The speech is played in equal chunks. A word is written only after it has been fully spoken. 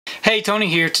Hey, Tony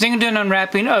here. Today I'm doing an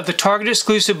unwrapping of the Target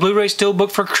exclusive Blu-ray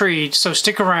Steelbook for Creed, so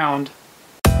stick around.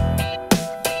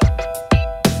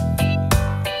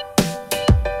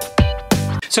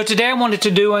 So today I wanted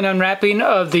to do an unwrapping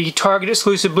of the Target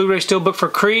exclusive Blu-ray Steelbook for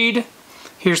Creed.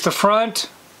 Here's the front,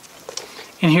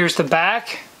 and here's the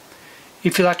back.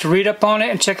 If you'd like to read up on it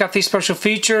and check out these special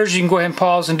features, you can go ahead and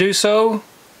pause and do so.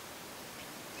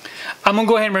 I'm going to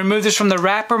go ahead and remove this from the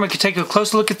wrapper and we can take a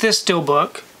closer look at this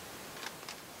Steelbook.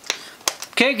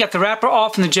 Okay, got the wrapper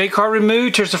off and the J-card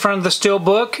removed. Here's the front of the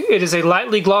Steelbook. It is a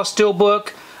lightly glossed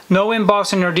Steelbook, no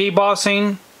embossing or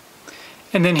debossing.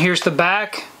 And then here's the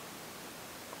back.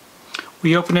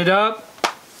 We open it up.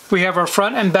 We have our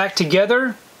front and back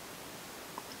together.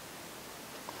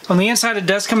 On the inside it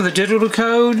does come with a digital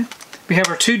code. We have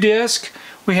our 2 discs.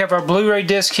 We have our Blu-ray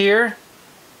disc here.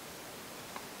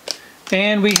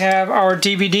 And we have our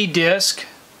DVD disc.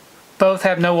 Both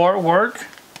have no artwork.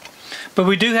 But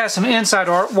we do have some inside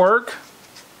artwork.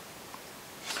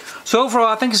 So overall,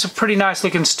 I think it's a pretty nice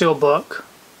looking Steelbook.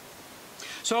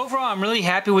 So overall, I'm really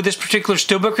happy with this particular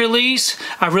Steelbook release.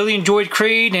 I really enjoyed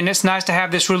Creed, and it's nice to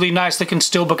have this really nice looking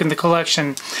Steelbook in the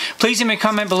collection. Please leave me a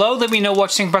comment below. Let me know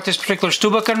what you think about this particular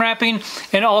Steelbook unwrapping,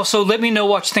 and also let me know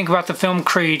what you think about the film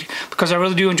Creed, because I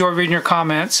really do enjoy reading your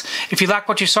comments. If you like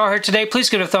what you saw here today, please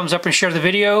give it a thumbs up and share the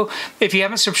video. If you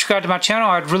haven't subscribed to my channel,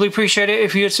 I'd really appreciate it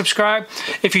if you would subscribe.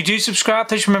 If you do subscribe,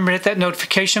 please remember to hit that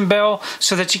notification bell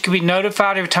so that you can be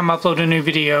notified every time I upload a new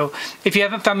video. If you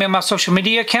haven't found me on my social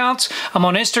media accounts, I'm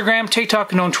on Instagram,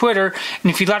 TikTok, and on Twitter.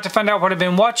 And if you'd like to find out what I've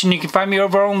been watching, you can find me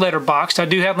over on Letterboxd. I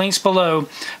do have links below.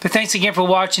 But thanks again for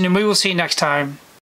watching, and we will see you next time.